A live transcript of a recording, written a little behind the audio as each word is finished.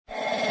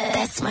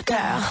That's my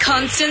girl.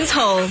 Constance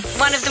Hall,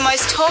 one of the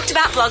most talked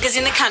about bloggers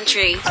in the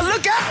country.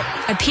 Look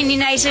out!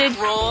 Opinionated,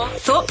 raw,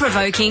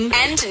 thought-provoking,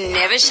 and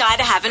never shy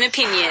to have an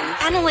opinion.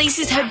 Annalise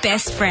is her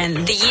best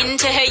friend. The yin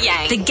to her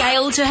yang. The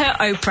Gail to her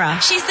Oprah.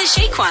 She's the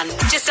chic one.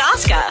 Just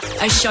ask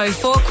her. A show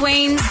for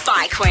queens,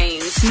 by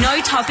queens.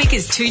 No topic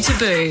is too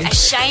taboo. A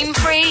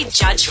shame-free,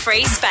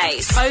 judge-free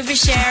space.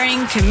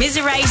 Oversharing,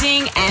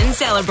 commiserating, and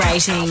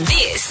celebrating.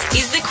 This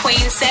is the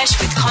Queen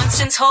Sesh with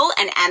Constance Hall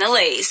and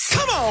Annalise.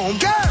 Come on,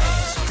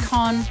 girls!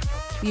 Con,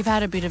 you've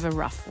had a bit of a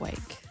rough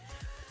week.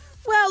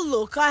 Well,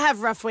 look, I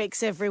have rough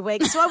weeks every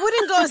week, so I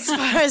wouldn't go as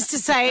far as to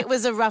say it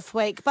was a rough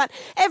week. But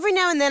every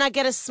now and then I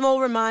get a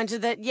small reminder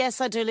that, yes,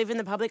 I do live in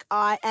the public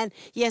eye, and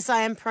yes,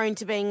 I am prone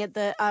to being at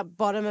the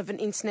bottom of an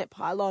internet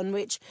pylon,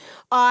 which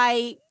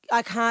I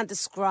can't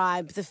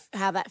describe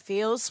how that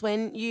feels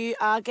when you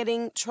are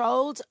getting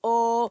trolled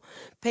or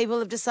people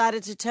have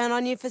decided to turn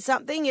on you for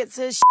something. It's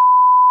a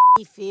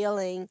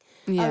feeling,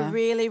 a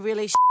really,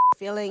 really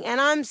feeling. And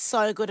I'm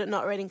so good at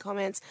not reading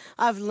comments.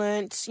 I've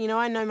learnt,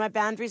 I know my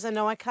boundaries. I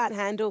know I can't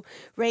handle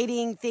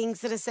reading things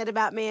that are said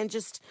about me and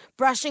just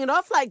brushing it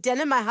off. Like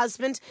Denham, my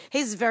husband,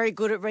 he's very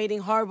good at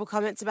reading horrible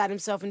comments about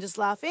himself and just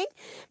laughing.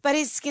 But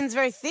his skin's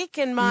very thick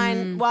and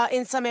mine, while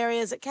in some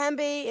areas it can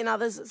be, in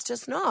others it's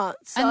just not.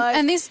 So,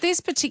 and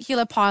this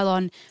particular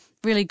pylon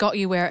really got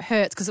you where it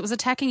hurts because it was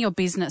attacking your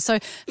business. So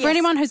for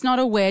anyone who's not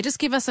aware, just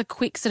give us a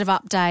quick sort of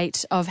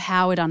update of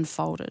how it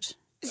unfolded.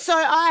 So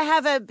I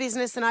have a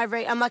business and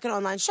I'm like an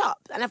online shop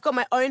and I've got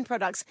my own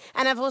products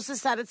and I've also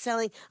started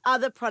selling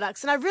other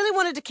products. And I really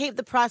wanted to keep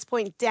the price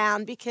point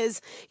down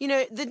because,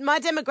 my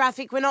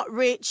demographic, we're not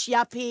rich,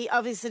 yuppie,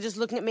 obviously just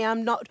looking at me,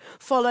 I'm not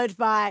followed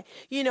by,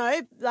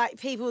 like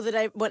people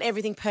that want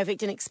everything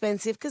perfect and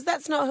expensive because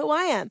that's not who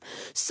I am.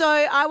 So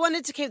I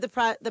wanted to keep the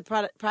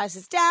product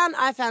prices down.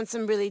 I found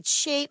some really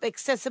cheap,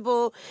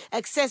 accessible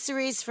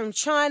accessories from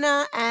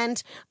China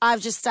and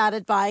I've just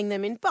started buying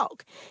them in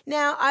bulk.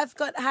 Now, I've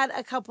had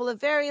a couple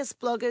of various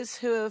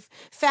bloggers who have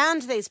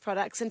found these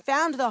products and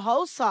found the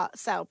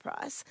wholesale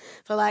price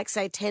for like,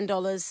 say,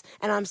 $10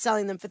 and I'm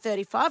selling them for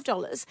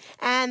 $35.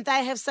 And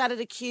they have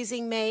started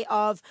accusing me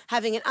of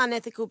having an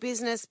unethical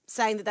business,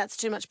 saying that that's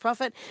too much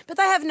profit. But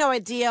they have no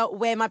idea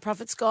where my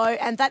profits go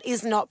and that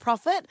is not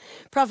profit.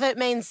 Profit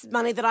means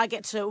money that I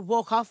get to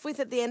walk off with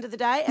at the end of the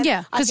day. And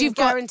yeah, because you've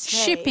got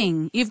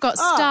shipping, you've got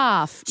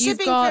staff, you've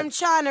shipping got from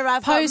China,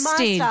 I've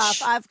postage. got my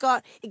staff,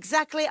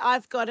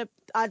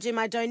 I do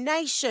my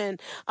donation.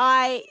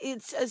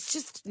 It's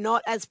just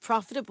not as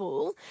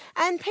profitable.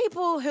 And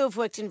people who have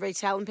worked in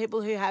retail and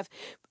people who have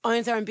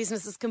owned their own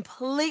businesses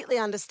completely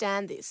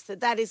understand this,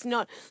 that is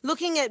not,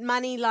 looking at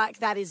money like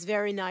that is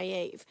very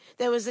naive.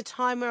 There was a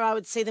time where I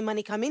would see the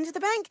money come into the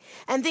bank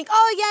and think,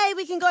 oh, yay,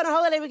 we can go on a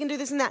holiday, we can do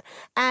this and that.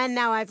 And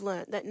now I've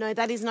learned that, no,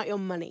 that is not your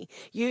money.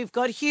 You've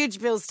got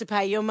huge bills to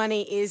pay. Your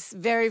money is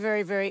very,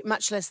 very, very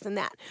much less than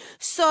that.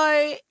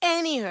 So,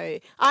 anywho,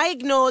 I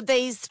ignored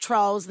these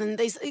trolls and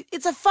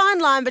it's a fine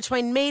line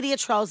between media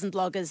trolls and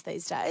bloggers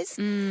these days.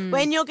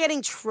 When you're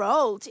getting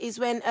trolled is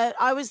when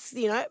I was,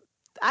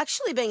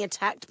 actually being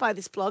attacked by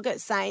this blogger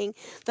saying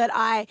that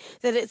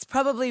it's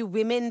probably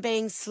women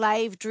being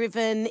slave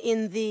driven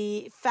in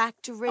the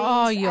factories.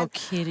 Oh, you're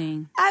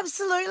kidding.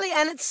 Absolutely.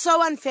 And it's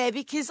so unfair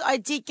because I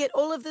did get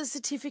all of the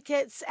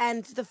certificates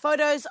and the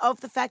photos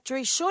of the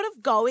factory. Short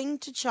of going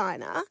to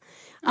China,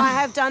 I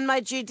have done my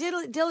due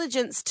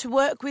diligence to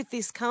work with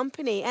this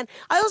company. And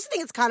I also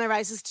think it's kind of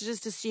racist to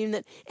just assume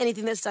that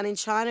anything that's done in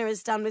China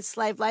is done with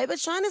slave labour.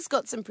 China's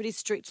got some pretty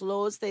strict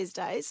laws these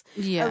days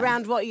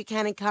around what you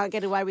can and can't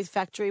get away with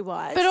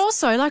factory-wise. But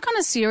also, like on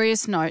a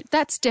serious note,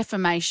 that's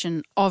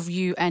defamation of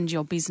you and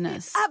your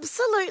business. It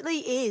absolutely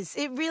is.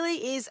 It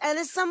really is. And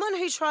as someone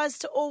who tries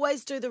to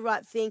always do the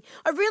right thing,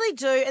 I really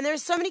do. And there are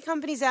so many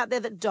companies out there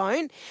that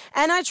don't.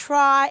 And I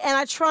try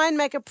and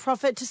make a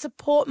profit to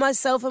support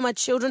myself and my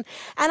children.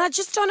 And I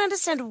just don't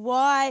understand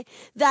why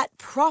that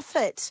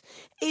profit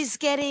is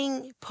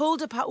getting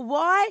pulled apart.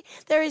 Why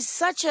there is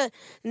such a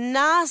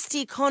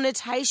nasty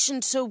connotation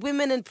to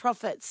women and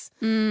profits.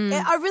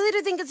 I really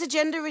do think it's a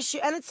gender issue.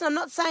 And I'm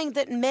not saying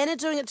that men are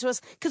doing it to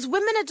us, because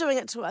women are doing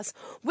it to us.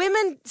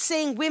 Women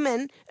seeing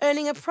women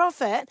earning a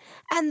profit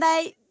and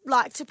they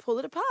like to pull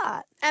it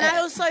apart. And I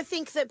also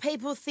think that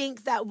people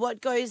think that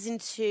what goes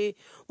into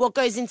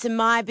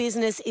my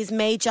business is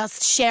me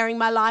just sharing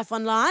my life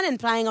online and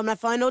playing on my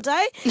phone all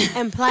day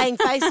and playing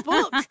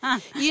Facebook,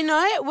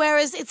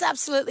 whereas it's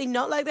absolutely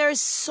not. Like, there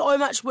is so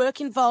much work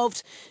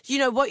involved.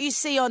 What you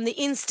see on the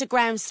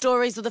Instagram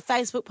stories or the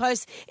Facebook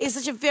posts is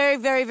such a very,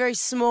 very, very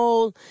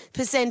small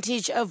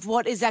percentage of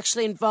what is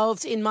actually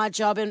involved in my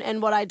job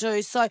and what I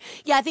do. So,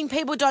 yeah, I think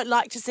people don't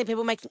like to see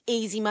people making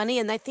easy money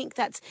and they think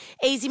that's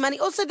easy money.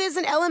 Also, there's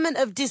an element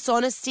of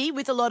dishonesty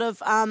with a lot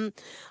of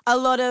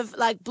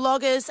like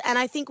bloggers, and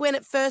I think when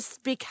it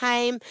first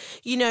became,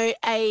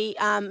 a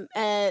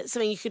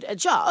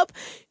job,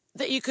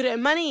 that you could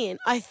earn money in.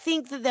 I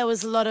think that there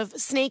was a lot of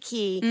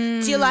sneaky,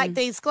 do you like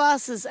these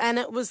glasses? And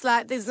it was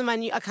like, there's the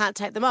money, I can't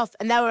take them off.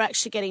 And they were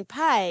actually getting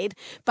paid,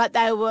 but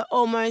they were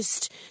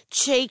almost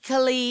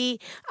cheekily,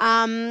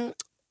 kind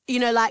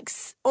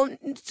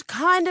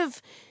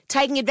of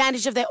taking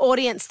advantage of their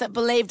audience that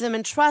believed them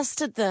and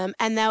trusted them,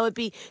 and they would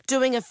be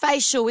doing a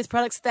facial with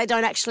products that they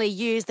don't actually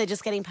use, they're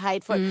just getting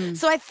paid for it.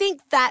 So I think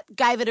that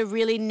gave it a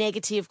really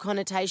negative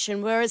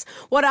connotation, whereas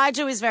what I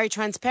do is very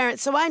transparent.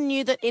 So I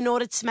knew that in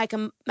order to make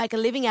a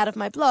living out of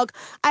my blog,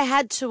 I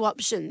had two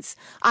options.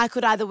 I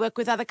could either work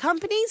with other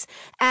companies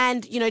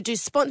and, do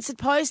sponsored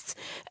posts.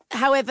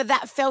 However,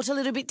 that felt a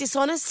little bit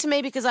dishonest to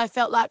me, because I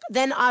felt like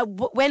then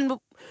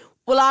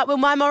will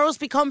my morals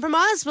be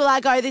compromised? Will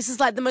I go, this is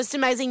like the most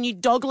amazing new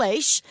dog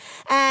leash,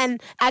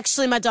 and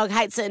actually my dog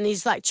hates it and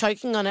he's like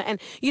choking on it, and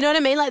you know what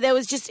I mean? Like,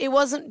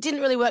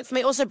 didn't really work for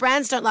me. Also,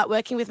 brands don't like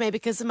working with me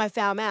because of my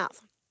foul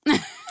mouth.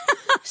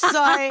 So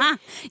Yes.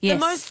 The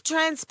most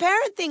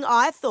transparent thing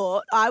I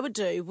thought I would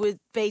do would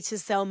be to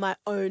sell my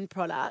own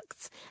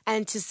products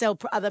and to sell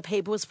other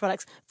people's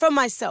products from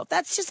myself.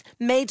 That's just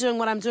me doing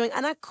what I'm doing,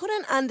 and I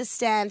couldn't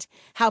understand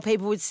how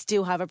people would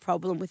still have a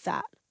problem with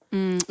that.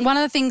 One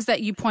of the things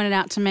that you pointed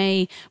out to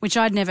me, which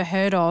I'd never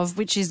heard of,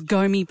 which is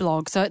GoMe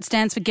Blog. So it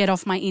stands for Get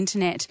Off My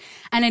Internet.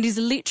 And it is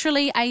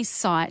literally a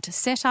site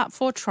set up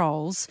for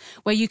trolls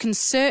where you can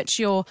search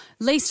your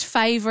least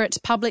favourite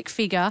public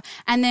figure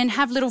and then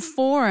have little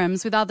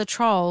forums with other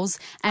trolls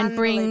and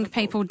bring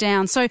people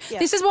down. So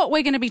This is what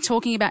we're going to be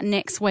talking about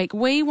next week.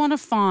 We want to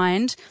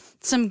find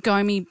some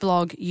GoMe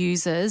Blog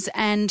users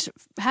and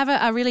have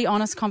a really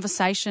honest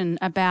conversation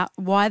about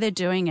why they're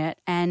doing it,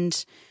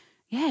 and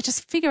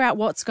just figure out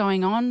what's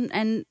going on,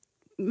 and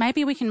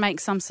maybe we can make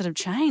some sort of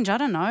change. I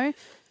don't know.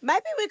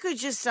 Maybe we could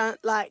just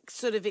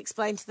sort of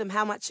explain to them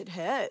how much it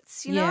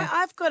hurts. You know, Yeah.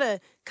 I've got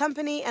a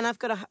company and I've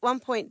got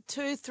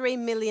 1.23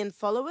 million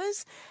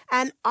followers,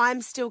 and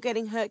I'm still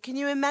getting hurt. Can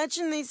you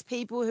imagine these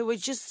people who are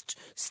just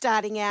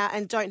starting out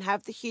and don't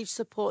have the huge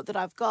support that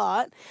I've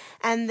got,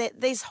 and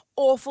that these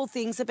awful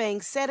things are being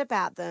said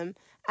about them?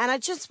 And I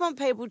just want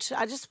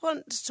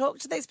to talk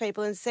to these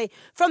people and see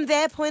from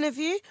their point of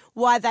view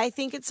why they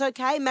think it's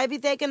okay. Maybe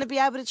they're going to be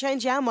able to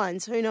change our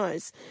minds. Who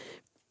knows?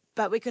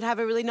 But we could have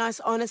a really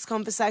nice, honest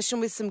conversation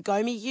with some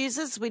GoMe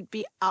users. We'd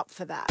be up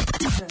for that.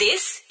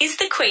 This is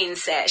the Queen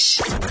Sesh.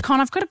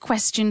 Con, I've got a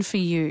question for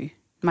you,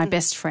 my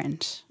best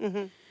friend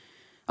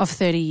of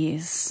 30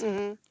 years.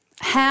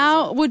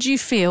 How would you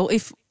feel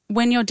if,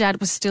 when your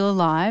dad was still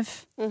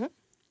alive,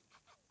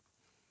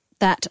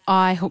 that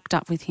I hooked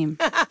up with him?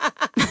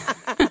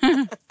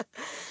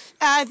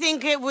 I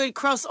think it would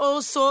cross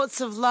all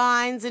sorts of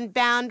lines and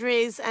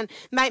boundaries and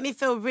make me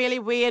feel really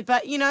weird.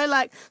 But,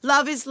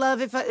 love is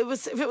love. If it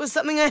was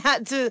something I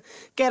had to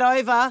get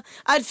over,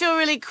 I'd feel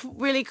really,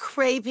 really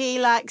creepy,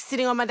 like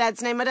sitting on my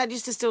dad's knee. My dad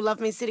used to still love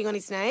me sitting on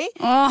his knee.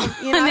 Oh,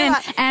 and then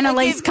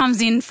Annalise comes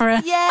in for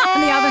on the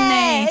other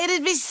knee.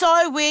 It'd be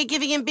so weird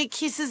giving him big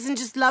kisses and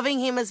just loving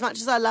him as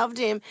much as I loved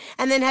him,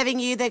 and then having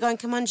you there going,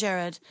 come on,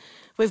 Jared,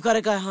 we've got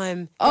to go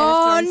home.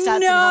 Oh, starts in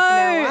half an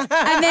hour.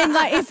 And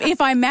then,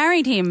 if I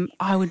married him,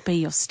 I would be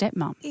your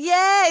stepmom.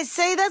 Yeah,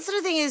 see, that sort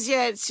of thing is,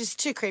 it's just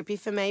too creepy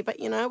for me, but,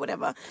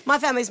 whatever. My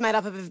family's made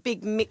up of a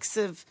big mix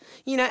of,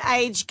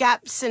 age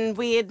gaps and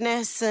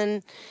weirdness,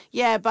 and,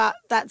 but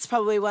that's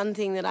probably one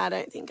thing that I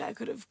don't think I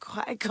could have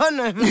quite gotten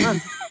over.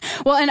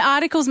 Well, an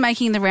article's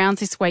making the rounds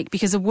this week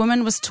because a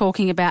woman was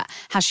talking about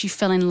how she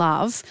fell in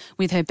love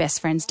with her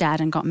best friend's dad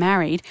and got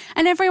married,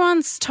 and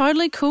everyone's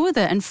totally cool with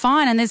it and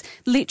fine, and there's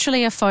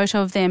literally a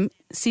photo of them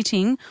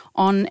sitting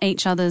on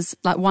each other's,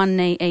 like one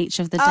knee each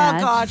of the dad. Oh,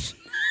 God.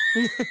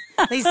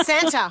 He's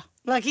Santa.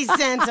 Like he's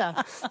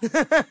Santa.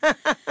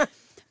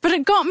 But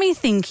it got me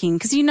thinking,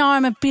 because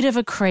I'm a bit of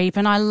a creep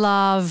and I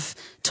love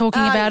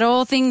talking about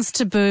all things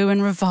taboo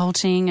and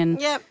revolting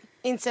and... Yep,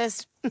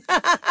 incest.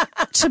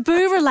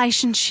 Taboo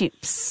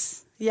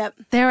relationships. Yep.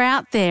 They're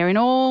out there in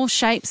all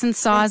shapes and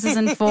sizes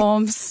and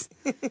forms.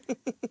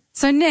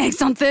 So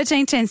next on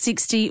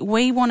 131060,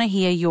 we want to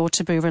hear your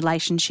taboo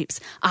relationships.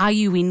 Are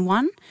you in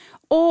one?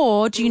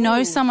 Or do you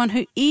know someone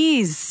who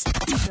is?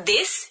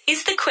 This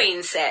is the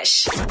Queen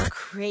Sesh.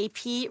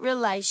 Creepy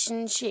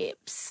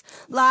relationships.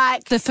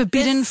 Like The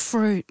forbidden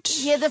fruit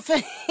Yeah,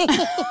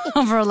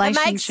 of a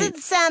relationship.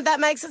 That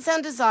makes it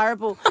sound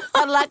desirable.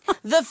 But like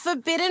the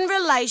forbidden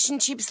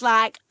relationships,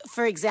 like,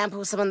 for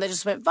example, someone that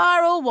just went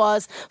viral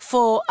was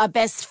for a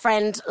best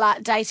friend,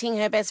 like dating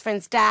her best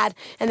friend's dad,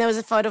 and there was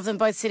a photo of them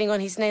both sitting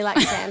on his knee like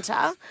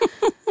Santa.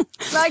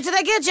 Like, do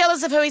they get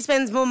jealous of who he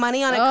spends more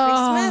money on at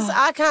Christmas?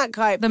 I can't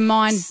cope. The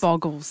mind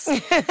boggles. So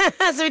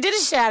we did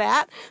a shout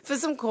out for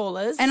some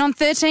callers. And on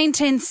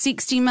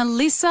 131060,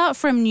 Melissa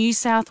from New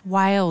South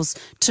Wales,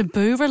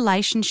 taboo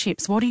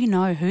relationships. What do you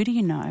know? Who do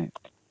you know?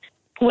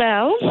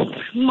 Well,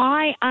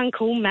 my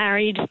uncle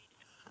married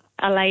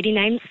a lady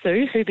named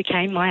Sue who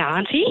became my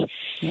auntie,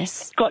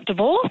 Yes. got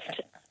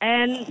divorced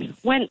and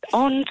went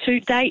on to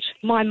date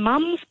my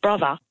mum's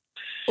brother.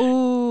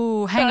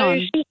 Ooh, hang so on.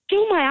 she's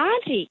still my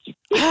auntie.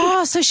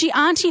 Oh, so she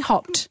auntie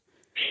hopped.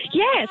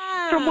 Yes,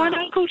 from one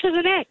uncle to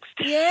the next.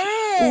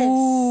 Yes.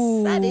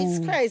 Ooh. That is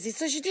crazy.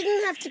 So she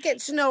didn't have to get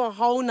to know a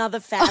whole nother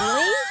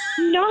family,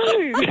 No.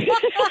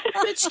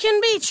 which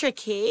can be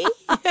tricky.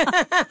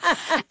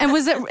 And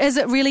is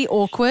it really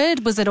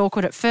awkward? Was it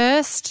awkward at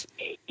first?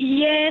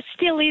 Yeah,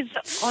 still is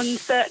on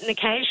certain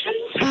occasions.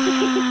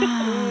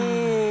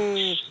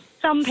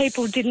 Some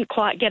people didn't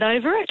quite get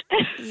over it.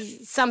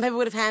 Some people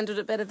would have handled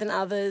it better than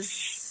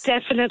others.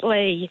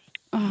 Definitely.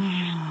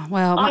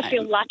 Well, I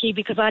feel lucky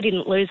because I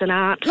didn't lose an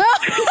aunt.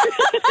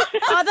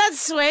 Oh, that's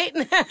sweet.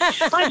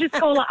 I just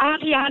call her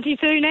Auntie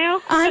Sue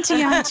now.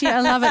 Auntie, I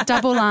love it.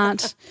 Double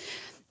aunt.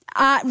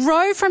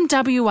 Ro from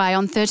WA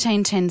on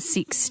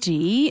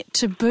 131060.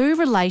 Taboo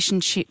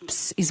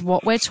relationships is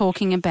what we're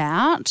talking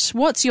about.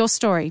 What's your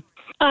story?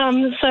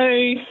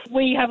 So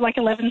we have like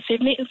 11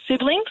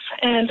 siblings,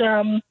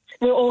 and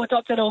we're all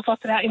adopted or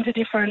fostered out into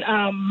different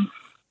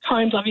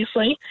homes,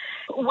 obviously.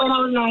 When I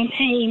was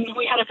 19,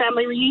 we had a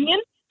family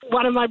reunion.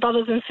 One of my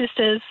brothers and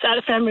sisters at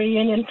a family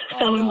reunion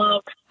fell in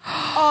love.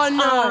 Oh,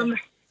 no.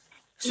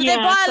 So yeah,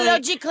 they're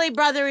biologically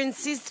brother and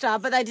sister,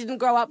 but they didn't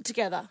grow up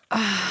together.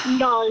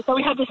 No, so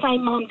we had the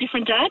same mum,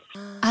 different dad.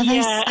 Are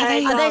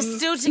they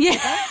Still together?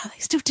 Yeah. Are they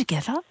still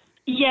together?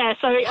 Yeah,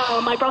 so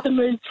my brother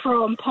moved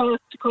from Perth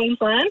to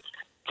Queensland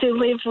to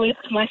live with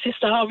my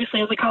sister,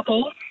 obviously as a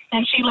couple,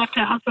 and she left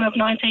her husband of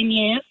 19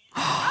 years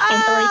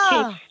and 3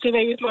 kids to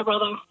be with my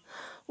brother.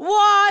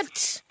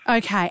 What?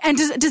 Okay. And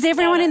does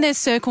everyone in their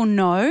circle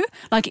know?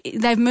 Like,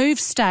 they've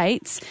moved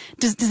states.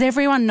 Does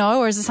everyone know,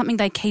 or is it something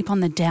they keep on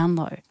the down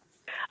low?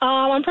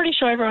 I'm pretty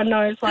sure everyone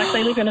knows. Like,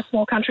 they live in a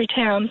small country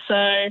town,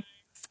 so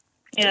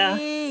yeah.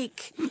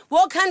 Eek.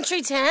 What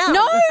country town?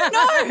 No.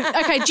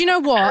 Okay, do you know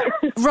what?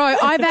 Ro,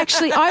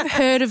 I've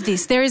heard of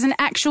this. There is an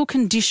actual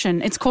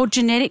condition. It's called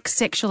genetic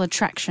sexual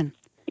attraction.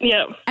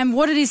 Yeah. And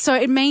what it is, so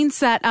it means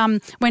that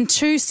when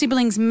two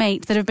siblings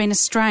meet that have been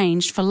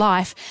estranged for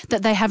life,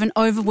 that they have an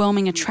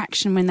overwhelming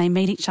attraction when they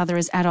meet each other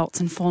as adults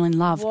and fall in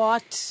love.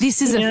 What?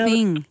 This is a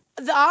thing.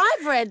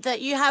 I've read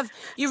that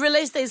you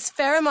release these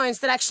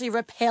pheromones that actually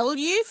repel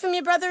you from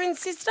your brother and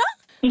sister.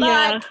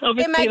 Yeah, Like,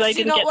 obviously it makes they you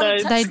didn't not get want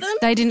those. to touch them.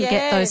 They didn't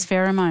get those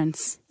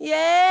pheromones.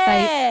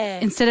 Yeah.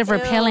 Instead of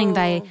repelling, Ew.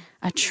 they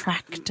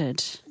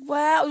attracted.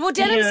 Wow. Well,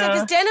 Denham said, Yeah.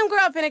 because Denham grew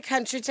up in a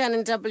country town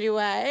in WA,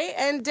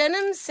 and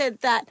Denham said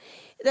that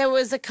there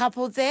was a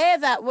couple there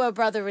that were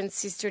brother and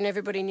sister and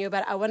everybody knew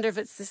about it. I wonder if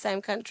it's the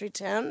same country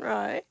town,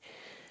 right?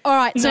 All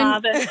right, so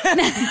Nah,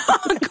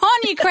 Con,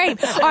 you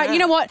creep. All right, you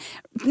know what?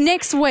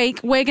 Next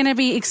week we're going to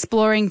be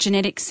exploring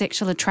genetic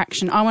sexual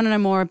attraction. I want to know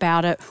more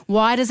about it.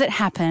 Why does it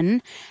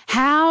happen?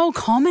 How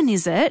common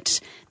is it?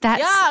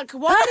 Yuck.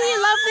 Why do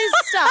you love this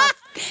stuff?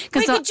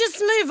 We could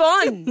just move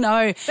on.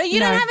 No, But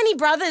you no. don't have any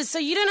brothers, so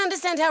you don't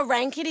understand how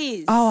rank it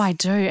is. Oh, I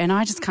do, and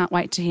I just can't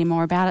wait to hear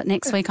more about it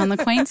next week on the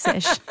Queen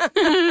Sesh.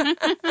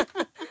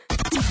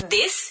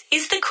 This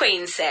is the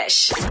Queen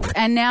Sesh.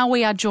 And now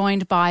we are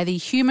joined by the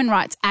human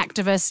rights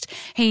activist.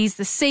 He's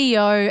the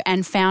CEO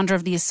and founder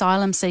of the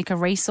Asylum Seeker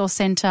Resource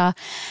Centre,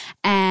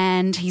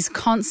 and he's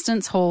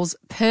Constance Hall's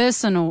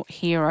personal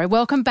hero.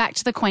 Welcome back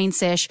to the Queen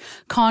Sesh,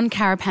 Con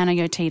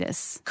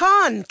Karapanayotitis.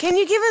 Con, can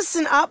you give us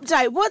an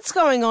update? What's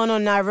going on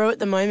Nauru at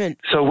the moment?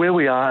 So where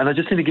we are, and I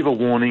just need to give a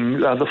warning,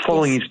 the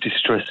following is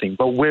distressing,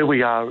 but where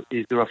we are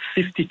is there are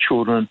 50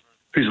 children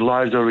whose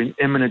lives are in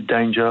imminent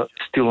danger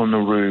still on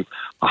Nauru,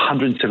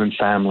 107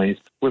 families.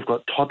 We've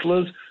got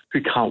toddlers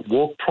who can't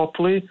walk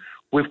properly.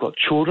 We've got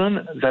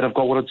children that have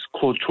got what it's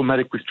called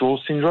traumatic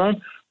withdrawal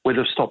syndrome, where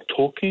they've stopped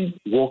talking,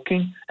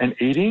 walking and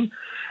eating.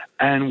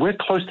 And we're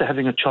close to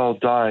having a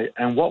child die.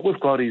 And what we've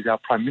got is our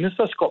Prime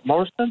Minister, Scott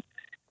Morrison,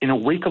 in a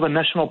week of a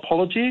national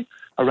apology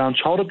around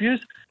child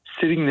abuse,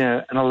 sitting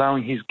there and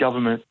allowing his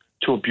government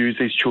to abuse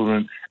these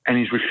children, and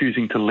he's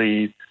refusing to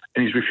lead,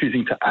 and he's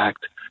refusing to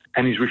act,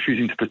 and he's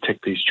refusing to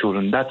protect these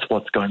children. That's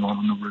what's going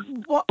on the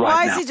room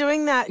Why now. is he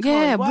doing that, Con?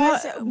 Yeah, Why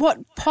is it- what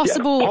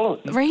possible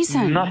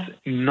reason?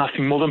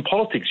 Nothing more than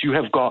politics. You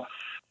have got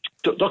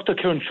Dr.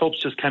 Karen Phelps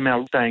just came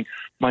out saying,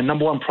 my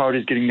number one priority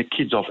is getting the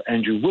kids off.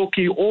 Andrew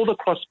Wilkie, all the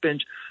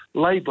crossbench,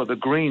 Labor, the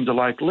Greens are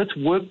like, let's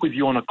work with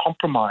you on a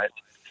compromise.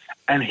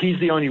 And he's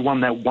the only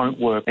one that won't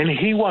work. And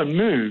he won't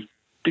move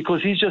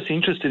because he's just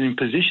interested in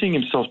positioning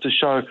himself to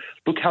show,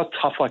 look how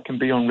tough I can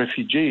be on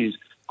refugees.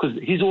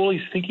 Because all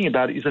he's thinking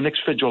about is the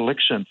next federal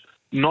election,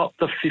 not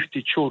the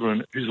 50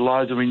 children whose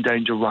lives are in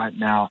danger right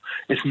now.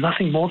 It's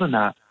nothing more than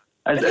that.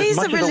 But he's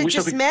a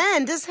religious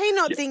man. Does he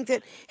not think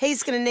that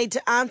he's going to need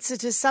to answer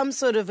to some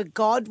sort of a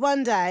God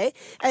one day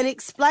and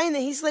explain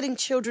that he's letting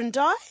children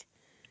die?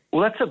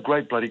 Well, that's a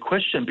great bloody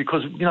question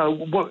because,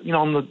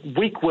 on the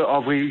week where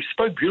we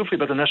spoke beautifully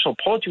about the national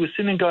apology, we're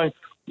sitting and going,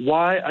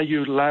 why are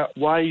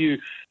you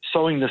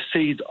sowing the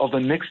seeds of the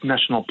next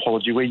national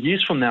apology where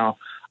years from now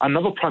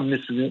another Prime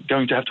Minister is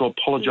going to have to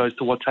apologise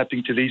to what's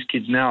happening to these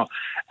kids now?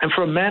 And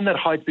for a man that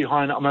hides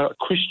behind, I'm a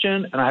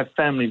Christian and I have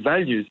family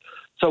values.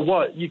 So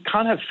what? You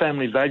can't have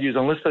family values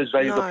unless those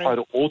values apply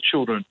to all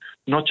children,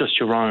 not just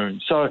your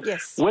own. So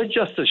we're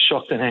just as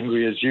shocked and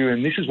angry as you,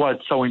 and this is why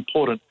it's so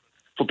important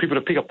for people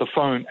to pick up the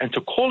phone and to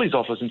call his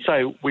office and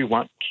say, we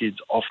want kids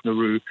off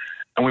Nauru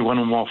and we want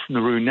them off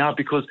Nauru now,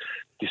 because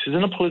this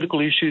isn't a political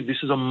issue. This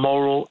is a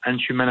moral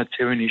and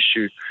humanitarian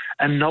issue.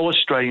 And no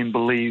Australian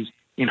believes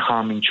in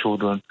harming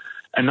children.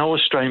 And no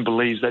Australian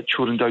believes that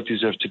children don't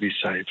deserve to be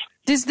safe.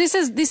 This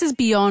is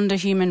beyond a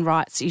human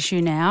rights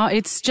issue now.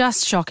 It's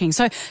just shocking.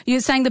 So you're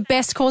saying the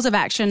best course of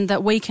action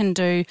that we can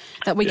do,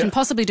 that we can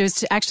possibly do, is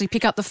to actually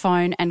pick up the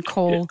phone and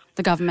call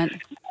the government.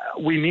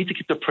 We need to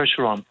keep the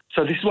pressure on.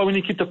 So this is why we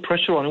need to keep the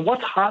pressure on. And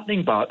what's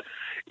heartening, but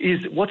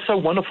is what's so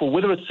wonderful,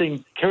 whether it's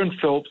seeing Karen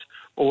Phelps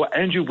or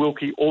Andrew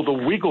Wilkie or the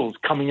Wiggles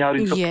coming out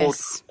in support,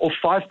 or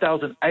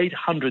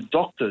 5,800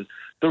 doctors.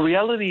 The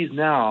reality is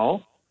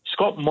now,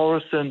 Scott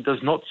Morrison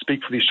does not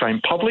speak for the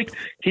Australian public.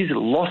 He's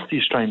lost the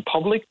Australian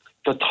public.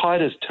 The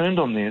tide has turned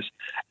on this,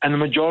 and the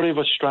majority of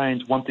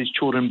Australians want these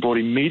children brought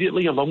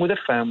immediately, along with their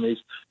families,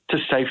 to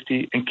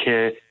safety and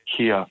care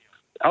here.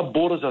 Our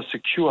borders are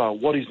secure.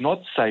 What is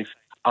not safe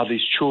are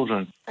these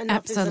children.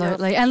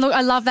 Absolutely. And look,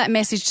 I love that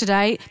message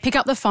today. Pick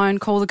up the phone,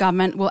 call the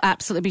government. We'll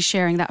absolutely be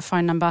sharing that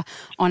phone number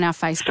on our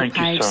Facebook page.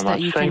 Thank you so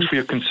much. Thanks for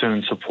your concern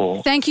and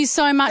support. Thank you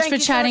so much for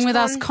chatting with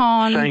us,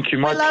 Con. Thank you.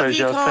 My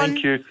pleasure.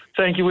 Thank you.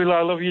 Thank you, Willa.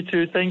 I love you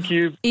too. Thank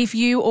you. If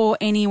you or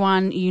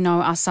anyone you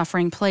know are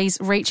suffering, please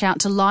reach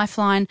out to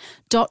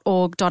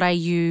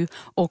lifeline.org.au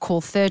or call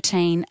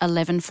 13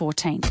 11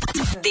 14.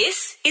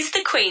 This is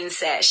the Queen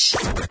Sesh.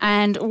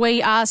 And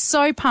we are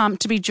so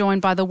pumped to be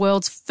joined by the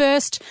world's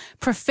first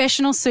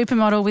professional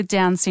supermodel with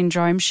Down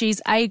syndrome. She's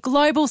a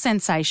global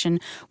sensation,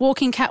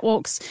 walking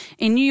catwalks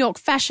in New York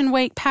Fashion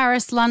Week,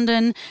 Paris,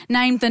 London,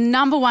 named the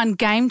 #1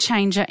 game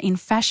changer in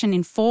fashion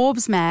in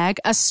Forbes mag,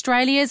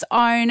 Australia's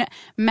own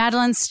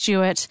Madeline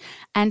Stewart,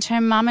 and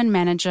her mum and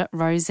manager,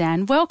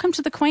 Roseanne. Welcome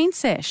to the Queen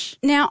Sesh.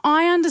 Now,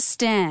 I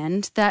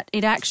understand that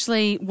it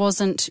actually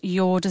wasn't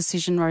your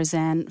decision,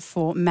 Roseanne,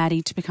 for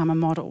Maddie to become a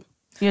model.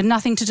 You had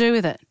nothing to do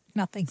with it.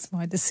 Nothing's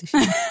my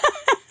decision.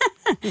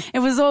 It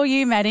was all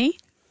you, Maddie.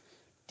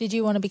 Did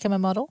you want to become a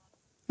model?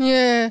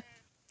 Yeah.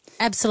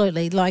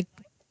 Absolutely. Like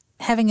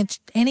having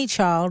any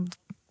child,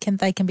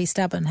 they can be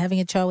stubborn. Having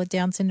a child with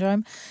Down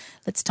syndrome,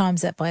 let's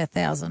times that by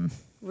 1,000.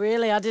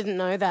 Really? I didn't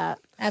know that.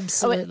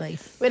 Absolutely.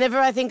 Whenever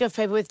I think of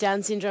people with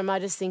Down syndrome, I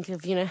just think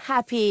of,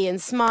 happy and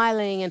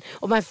smiling.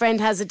 Or my friend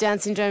has a Down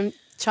syndrome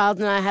child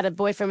and I had a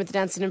boyfriend with a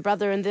Down syndrome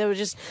brother, and they were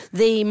just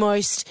the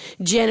most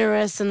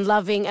generous and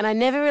loving. And I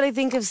never really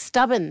think of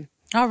stubborn.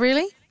 Oh,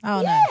 really?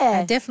 Oh, yeah.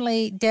 No.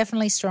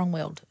 Definitely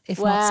strong-willed, if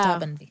not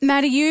stubborn.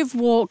 Maddie, you've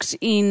walked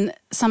in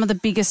some of the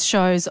biggest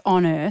shows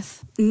on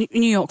earth, New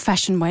York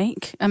Fashion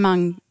Week,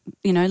 among,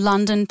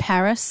 London,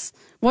 Paris.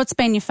 What's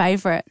been your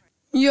favourite?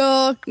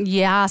 York.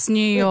 Yes,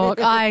 New York.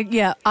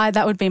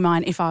 That would be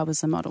mine if I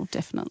was a model,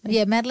 definitely.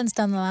 Yeah, Madeline's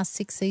done the last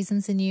 6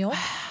 seasons in New York.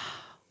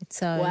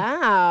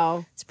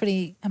 Wow. It's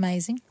pretty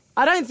amazing.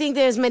 I don't think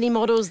there's many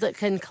models that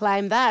can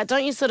claim that.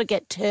 Don't you sort of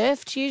get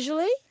turfed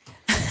usually?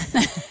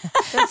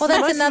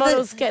 Most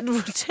models get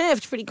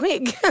turfed pretty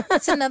quick.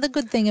 That's another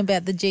good thing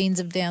about the genes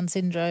of Down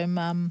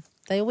syndrome.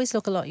 They always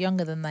look a lot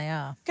younger than they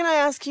are. Can I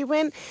ask you,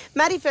 when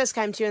Maddie first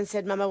came to you and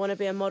said, Mum, I want to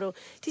be a model,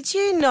 did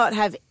you not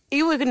have,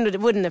 you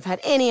wouldn't have had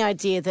any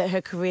idea that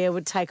her career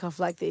would take off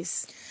like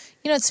this?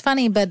 It's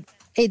funny, but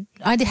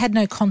I had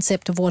no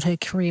concept of what her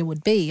career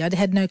would be. I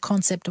had no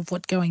concept of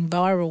what going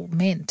viral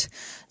meant.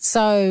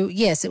 So,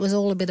 yes, it was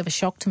all a bit of a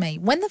shock to me.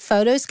 When the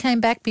photos came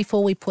back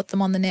before we put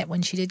them on the net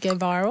when she did go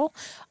viral,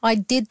 I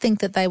did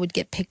think that they would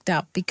get picked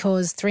up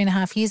because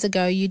 3.5 years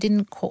ago you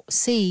didn't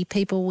see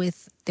people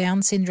with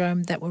Down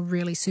syndrome that were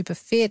really super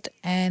fit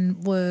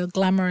and were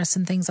glamorous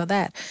and things like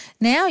that.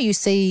 Now you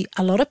see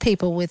a lot of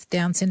people with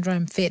Down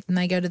syndrome fit and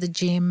they go to the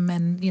gym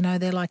and,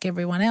 they're like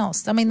everyone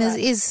else. I mean, there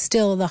is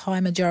still the high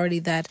majority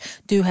that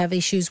do have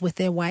issues with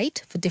their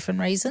weight for different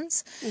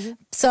reasons. Mm-hmm.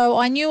 So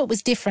I knew it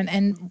was different,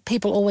 and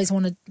people always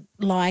want to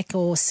like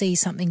or see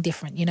something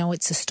different.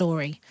 It's a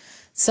story.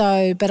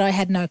 So, but I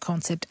had no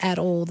concept at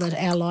all that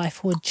our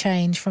life would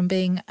change from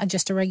being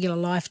just a regular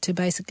life to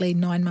basically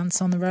 9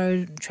 months on the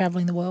road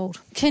travelling the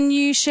world. Can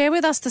you share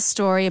with us the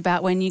story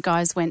about when you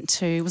guys went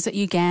to, was it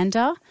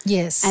Uganda?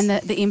 Yes. And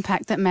the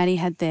impact that Maddie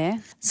had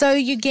there? So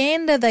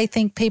Uganda, they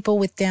think people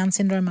with Down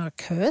syndrome are a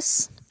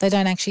curse. They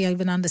don't actually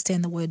even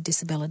understand the word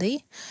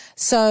disability.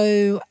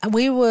 So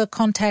we were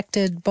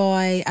contacted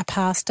by a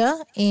pastor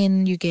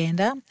in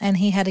Uganda, and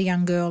he had a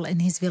young girl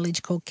in his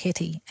village called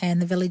Ketty, and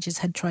the villagers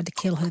had tried to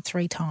kill her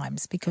 3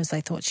 times because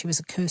they thought she was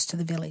a curse to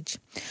the village.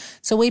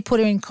 So we put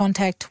her in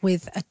contact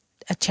with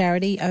a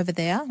charity over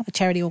there, a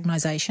charity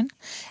organisation,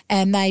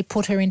 and they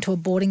put her into a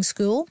boarding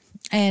school.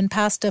 And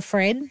Pastor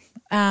Fred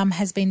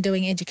has been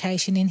doing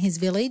education in his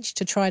village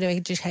to try to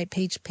educate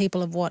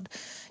people of what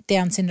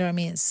Down syndrome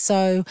is.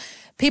 So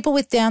people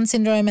with Down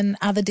syndrome and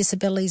other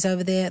disabilities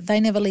over there, they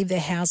never leave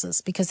their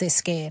houses because they're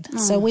scared. Oh.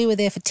 So we were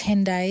there for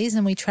 10 days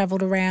and we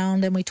travelled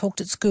around and we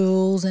talked at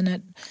schools and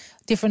at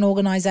different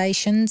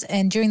organisations,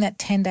 and during that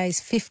 10 days,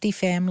 50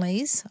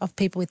 families of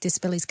people with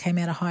disabilities came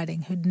out of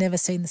hiding who'd never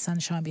seen the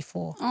sunshine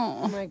before.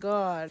 Oh my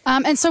God.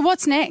 And so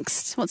what's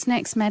next? What's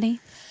next, Maddie?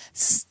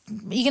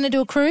 Are you going to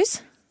do a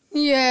cruise?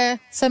 Yeah.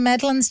 So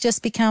Madeline's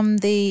just become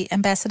the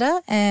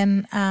ambassador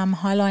and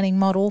highlighting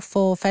model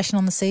for Fashion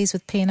on the Seas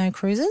with P&O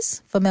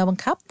Cruises for Melbourne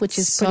Cup, which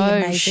is pretty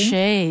amazing. So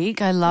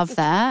chic. I love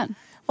that.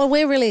 Well,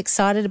 we're really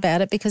excited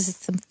about it because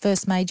it's the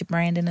first major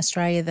brand in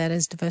Australia that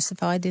is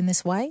diversified in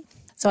this way.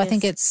 So I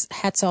think it's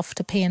hats off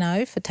to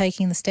P&O for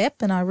taking the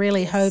step, and I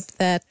really hope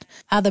that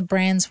other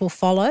brands will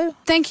follow.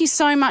 Thank you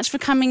so much for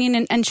coming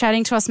in and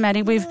chatting to us,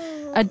 Maddie. We've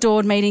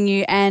adored meeting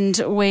you, and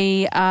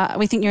we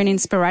think you're an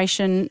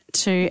inspiration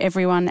to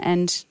everyone,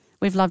 and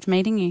we've loved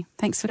meeting you.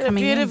 Thanks for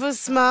coming in. Beautiful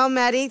smile,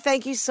 Maddie.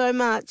 Thank you so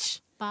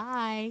much.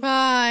 Bye.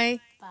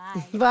 Bye.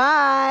 Bye.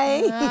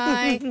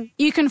 Bye.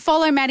 You can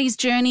follow Maddie's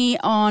journey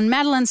on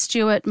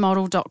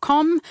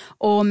MadelineStewartModel.com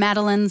or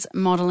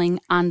Madeline'sModelling_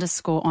 on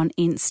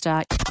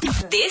Insta.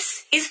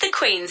 This is the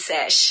Queen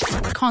Sesh.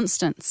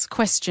 Constance,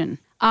 question.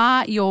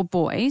 Are your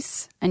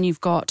boys, and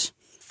you've got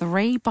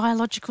 3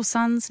 biological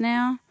sons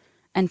now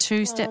and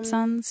 2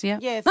 stepsons? Yeah.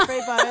 Yeah,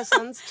 3 bio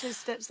sons, 2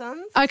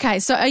 stepsons. Okay,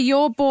 so are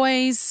your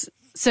boys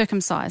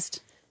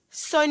circumcised?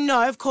 So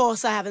no, of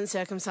course I haven't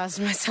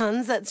circumcised my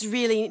sons. That's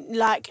really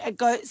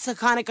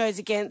kind of goes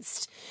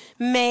against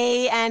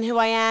me and who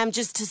I am,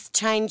 just to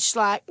change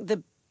like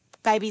the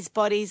babies'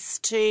 bodies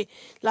to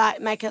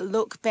like make it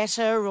look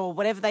better or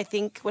whatever they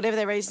think, whatever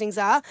their reasonings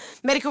are.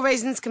 Medical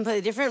reasons completely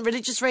different.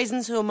 Religious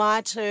reasons, who am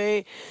I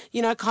to,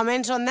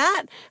 comment on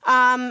that?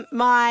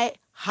 My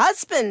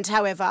husband,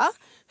 however,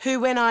 who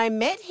when I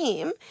met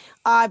him,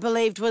 I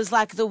believed was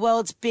like the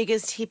world's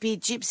biggest hippie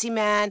gypsy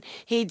man.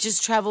 He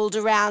just travelled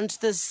around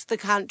the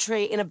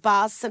country in a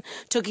bus and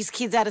took his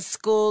kids out of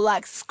school,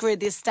 like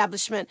screwed the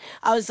establishment.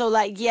 I was all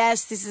like,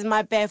 yes, this is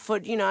my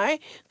barefoot,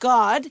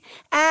 God.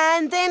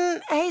 And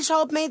then he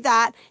told me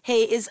that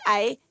he is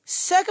a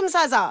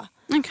circumciser.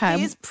 Okay.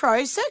 He is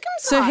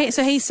pro-circumcised.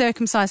 So he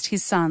circumcised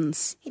his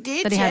sons. He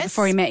did, that he had yes.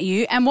 before he met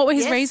you. And what were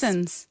his Yes.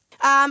 reasons?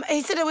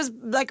 He said it was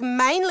like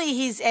mainly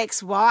his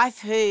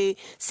ex-wife who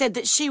said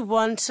that she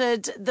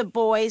wanted the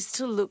boys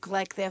to look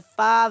like their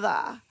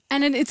father.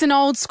 And it's an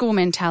old school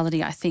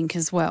mentality, I think,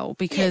 as well,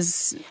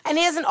 because... Yes. And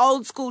he has an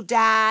old school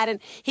dad, and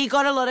he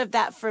got a lot of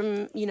that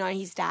from,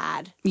 his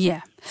dad.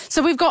 Yeah.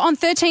 So we've got on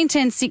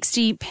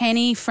 131060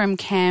 Penny from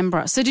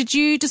Canberra. So did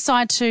you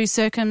decide to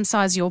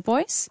circumcise your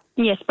boys?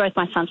 Yes, both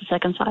my sons are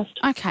circumcised.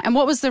 Okay. And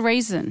what was the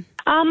reason?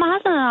 My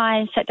husband and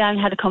I sat down and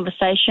had a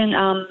conversation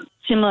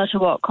similar to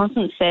what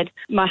Constance said.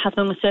 My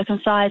husband was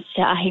circumcised.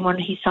 He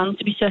wanted his sons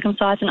to be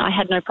circumcised, and I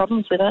had no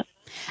problems with it.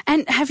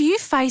 And have you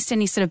faced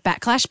any sort of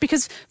backlash?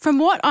 Because from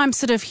what I'm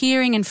sort of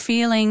hearing and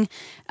feeling,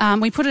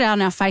 we put it out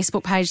on our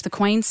Facebook page, The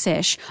Queen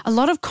Sesh, a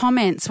lot of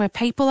comments where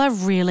people are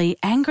really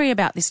angry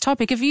about this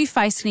topic. Have you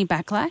faced any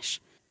backlash?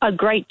 A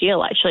great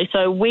deal, actually.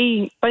 So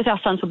both our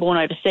sons were born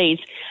overseas,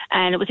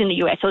 and it was in the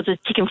US. So it was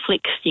a tick and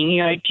flick thing.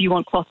 Do you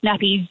want cloth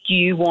nappies? Do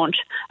you want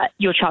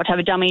your child to have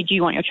a dummy? Do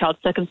you want your child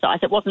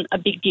circumcised? It wasn't a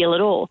big deal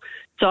at all.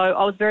 So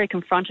I was very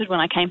confronted when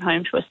I came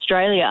home to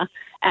Australia,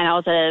 and I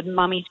was at a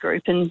mummies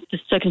group, and the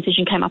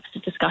circumcision came up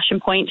as a discussion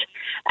point,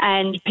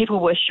 and people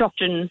were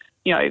shocked and,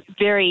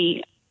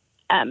 very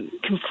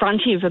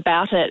confrontive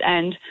about it,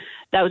 and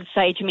they would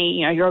say to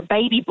me, you're a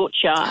baby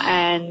butcher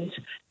and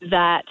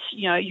that,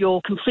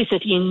 you're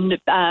complicit in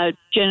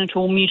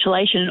genital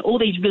mutilation and all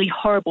these really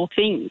horrible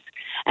things.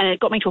 And it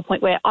got me to a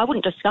point where I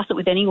wouldn't discuss it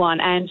with anyone.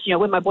 And,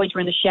 when my boys were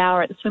in the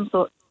shower at the swim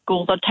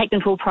schools, I'd take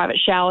them to a private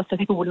shower so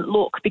people wouldn't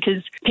look,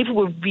 because people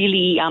were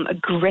really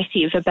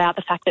aggressive about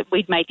the fact that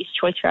we'd made this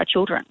choice for our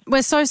children.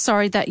 We're so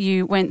sorry that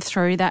you went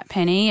through that,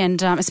 Penny,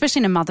 and especially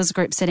in a mother's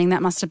group setting,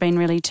 that must have been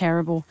really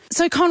terrible.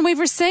 So, Con, we've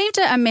received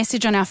a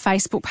message on our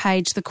Facebook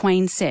page, The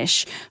Queen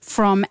Sesh,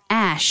 from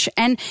Ash,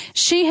 and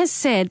she has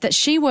said that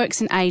she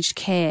works in aged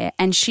care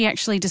and she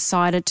actually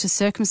decided to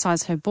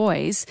circumcise her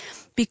boys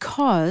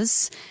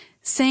because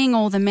seeing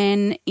all the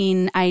men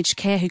in aged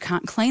care who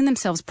can't clean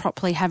themselves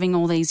properly having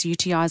all these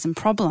UTIs and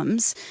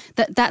problems,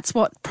 that's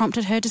what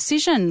prompted her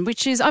decision,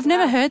 which is, I've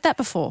never heard that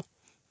before.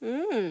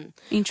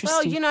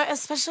 Interesting. Well,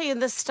 especially in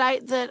the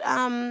state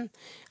that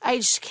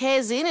aged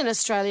care's in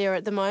Australia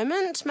at the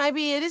moment,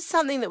 maybe it is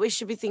something that we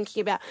should be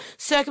thinking about,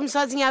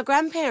 circumcising our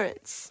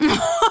grandparents.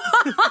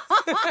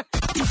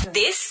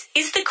 This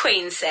is the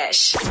Queen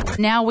Sesh.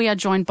 Now we are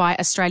joined by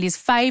Australia's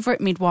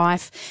favourite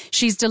midwife.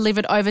 She's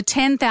delivered over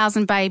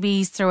 10,000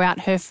 babies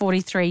throughout her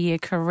 43-year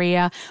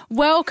career.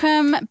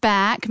 Welcome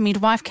back,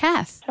 Midwife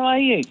Kath. How are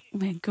you?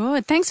 We're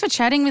good. Thanks for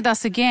chatting with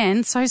us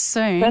again so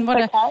soon.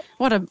 That's okay.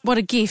 What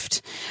a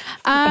gift.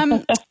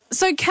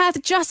 So, Kath,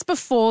 just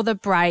before the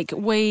break,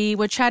 we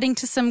were chatting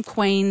to some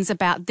queens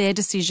about their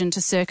decision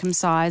to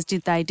circumcise.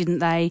 Did they, didn't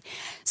they?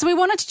 So we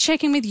wanted to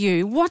check in with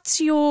you.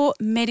 What's your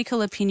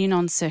medical opinion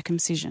on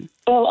circumcision?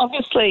 Well,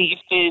 obviously,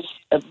 if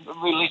there's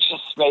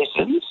religious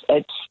reasons,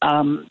 it's,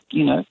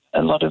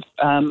 a lot of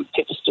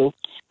people still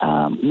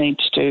need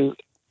to do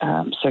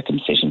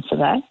circumcision for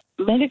that.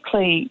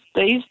 Medically,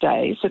 these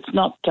days, it's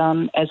not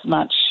done as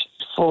much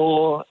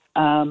for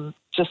for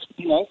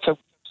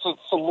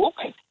look.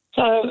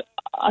 So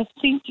I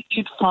think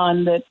you'd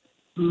find that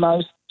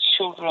most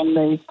children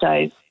these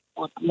days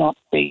would not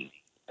be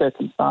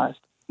circumcised.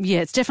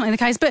 Yeah, it's definitely the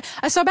case. But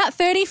so about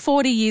 30,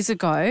 40 years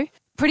ago,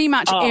 pretty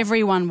much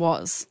everyone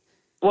was.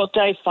 Well,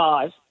 day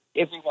 5,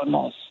 everyone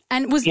was.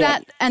 And was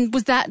that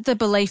the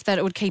belief that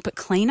it would keep it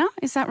cleaner?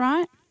 Is that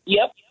right?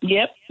 Yep,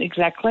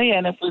 exactly.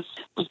 And it was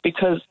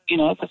because,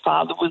 the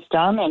father was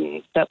done,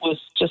 and that was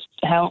just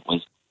how it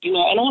was,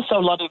 and also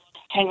a lot of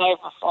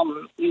hangover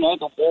from,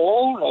 the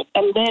war.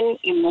 And then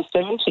in the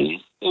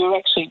 70s, there were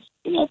actually,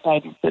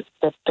 babies that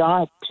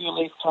died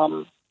purely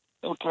from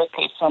or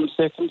directly from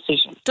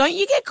circumcision. Don't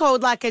you get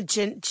called like a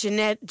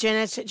genital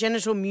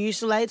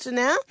mutilator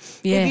now?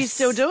 Yes. If you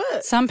still do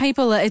it? Some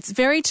people, it's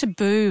very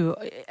taboo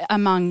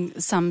among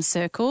some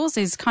circles,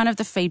 is kind of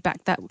the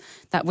feedback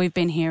that we've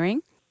been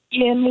hearing.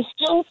 Yeah, and there's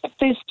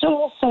still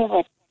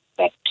also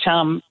that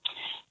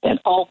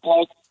old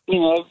bloke,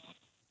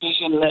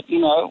 vision that,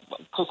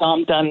 because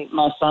I'm done,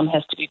 my son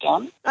has to be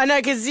done. I know,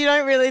 because you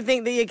don't really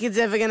think that your kid's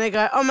ever going to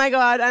go, oh, my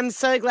God, I'm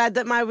so glad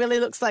that my Willie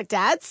looks like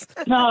Dad's.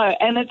 No,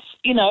 and it's,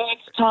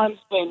 it's times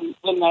when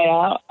they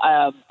are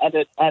at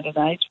an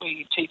age where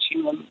you're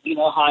teaching them,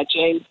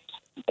 hygiene.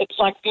 It's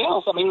like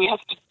girls. I mean, you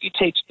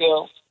teach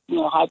girls,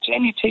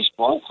 hygiene, you teach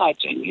boys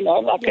hygiene,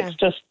 It's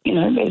just,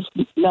 there's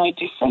no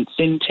difference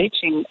in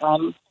teaching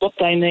what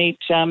they need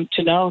to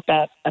know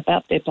about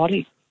their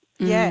body.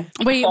 Yeah.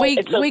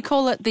 We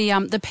call it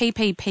the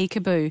pee-pee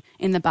peekaboo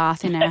in the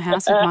bath in our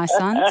house with my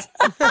sons.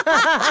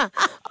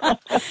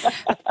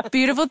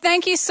 Beautiful.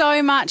 Thank you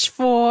so much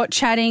for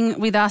chatting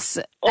with us.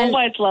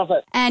 Always love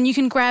it. And you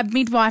can grab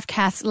Midwife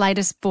Kath's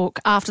latest book,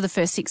 After the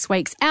First 6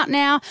 Weeks, out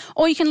now,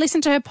 or you can listen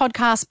to her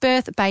podcast,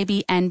 Birth,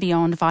 Baby and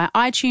Beyond, via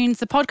iTunes,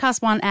 the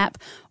Podcast One app,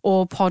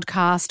 or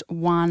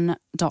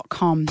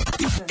podcast1.com.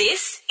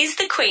 This is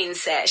the Queen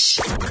Sesh.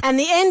 And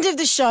the end of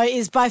the show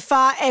is by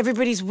far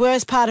everybody's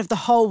worst part of the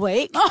whole week.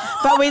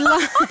 But we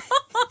like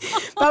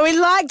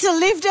to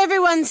lift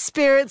everyone's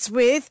spirits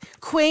with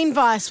Queen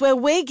Vice, where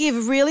we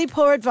give really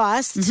poor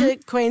advice to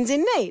queens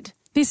in need.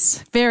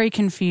 This very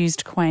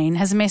confused queen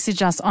has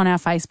messaged us on our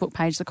Facebook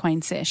page, The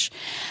Queen Sesh,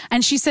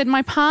 and she said,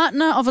 my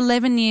partner of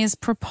 11 years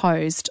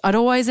proposed. I'd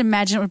always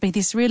imagined it would be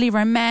this really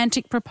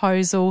romantic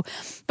proposal,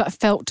 but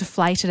felt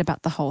deflated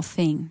about the whole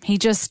thing. He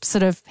just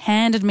sort of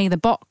handed me the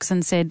box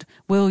and said,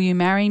 will you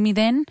marry me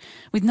then?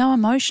 With no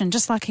emotion,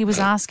 just like he was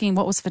asking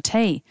what was for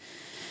tea.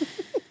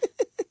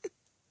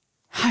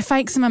 I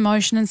faked some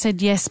emotion and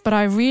said yes, but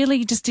I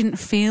really just didn't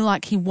feel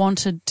like he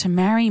wanted to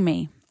marry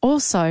me.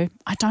 Also,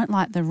 I don't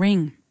like the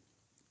ring.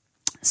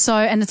 So,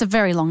 and it's a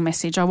very long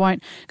message. I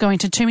won't go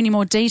into too many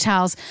more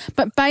details.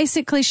 But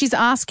basically she's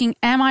asking,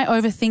 am I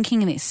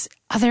overthinking this?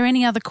 Are there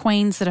any other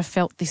queens that have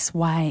felt this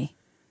way?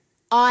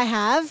 I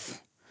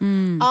have.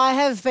 I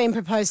have been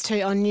proposed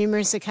to on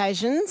numerous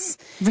occasions.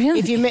 Really?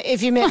 If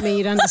you met me,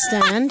 you'd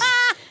understand.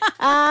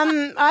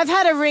 I've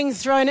had a ring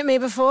thrown at me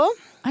before.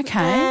 Okay.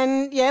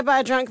 And, by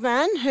a drunk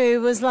man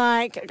who was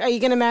like, are you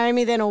going to marry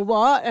me then or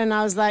what? And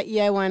I was like,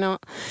 yeah, why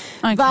not?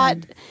 Okay. But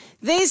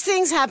these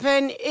things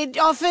happen.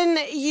 Often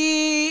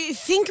you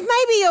think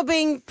maybe you're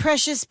being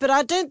precious, but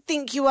I don't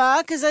think you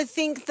are, because I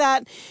think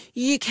that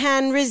you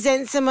can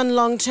resent someone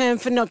long term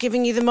for not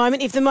giving you the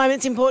moment if the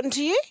moment's important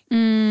to you.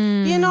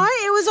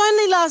 It was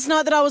only last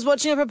night that I was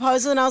watching a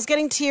proposal and I was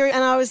getting teary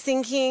and I was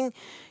thinking,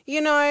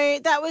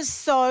 that was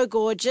so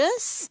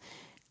gorgeous.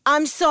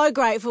 I'm so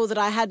grateful that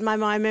I had my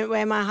moment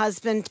where my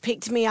husband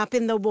picked me up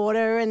in the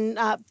water and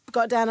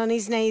got down on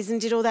his knees and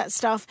did all that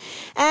stuff.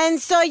 And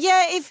so,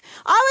 if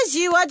I was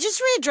you, I'd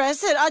just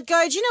readdress it. I'd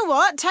go, do you know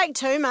what? Take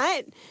 2,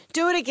 mate.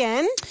 Do it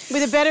again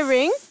with a better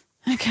ring.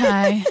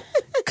 Okay.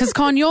 Because,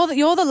 Con, you're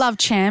the love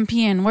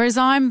champion, whereas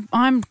I'm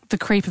the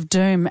creep of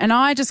doom. And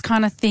I just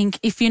kind of think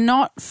if you're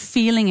not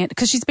feeling it,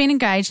 because she's been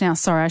engaged now,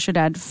 sorry, I should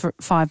add, for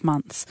 5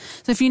 months.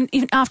 So if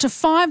after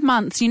 5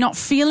 months you're not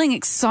feeling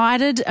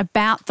excited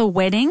about the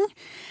wedding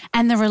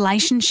and the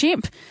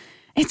relationship,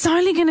 it's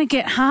only going to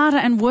get harder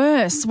and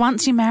worse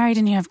once you're married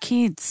and you have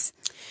kids.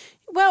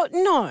 Well,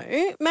 no,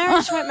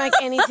 marriage won't make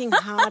anything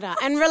harder.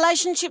 And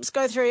relationships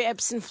go through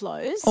ebbs and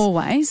flows.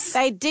 Always.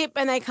 They dip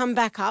and they come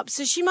back up.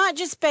 So she might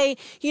just be,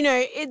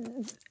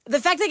 the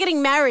fact they're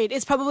getting married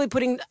is probably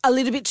putting a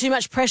little bit too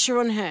much pressure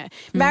on her.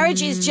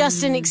 Marriage is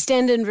just an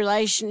extended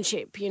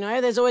relationship,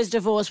 There's always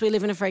divorce. We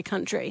live in a free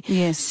country.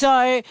 Yes.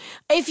 So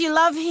if you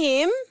love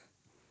him,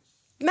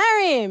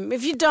 marry him.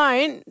 If you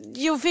don't,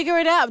 you'll figure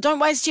it out. Don't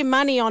waste your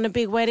money on a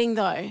big wedding,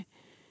 though.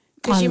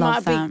 Because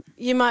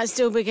you might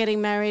still be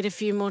getting married a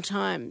few more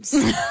times.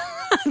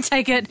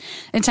 Take it.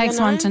 It takes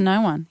one to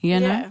know one,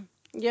 know?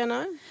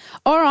 Yeah.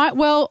 All right.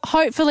 Well,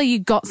 hopefully you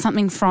got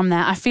something from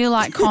that. I feel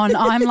like, Con,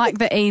 I'm like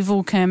the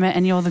evil Kermit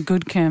and you're the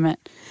good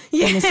Kermit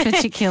in this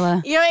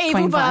particular You're evil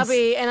Queen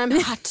Barbie Vice. and I'm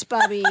hot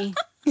Barbie.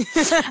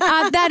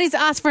 That is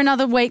us for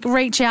another week.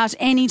 Reach out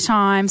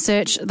anytime.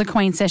 Search The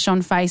Queen Sesh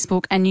on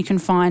Facebook and you can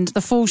find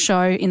the full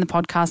show in the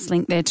podcast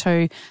link there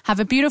too. Have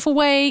a beautiful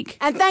week.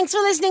 And thanks for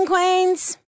listening, Queens.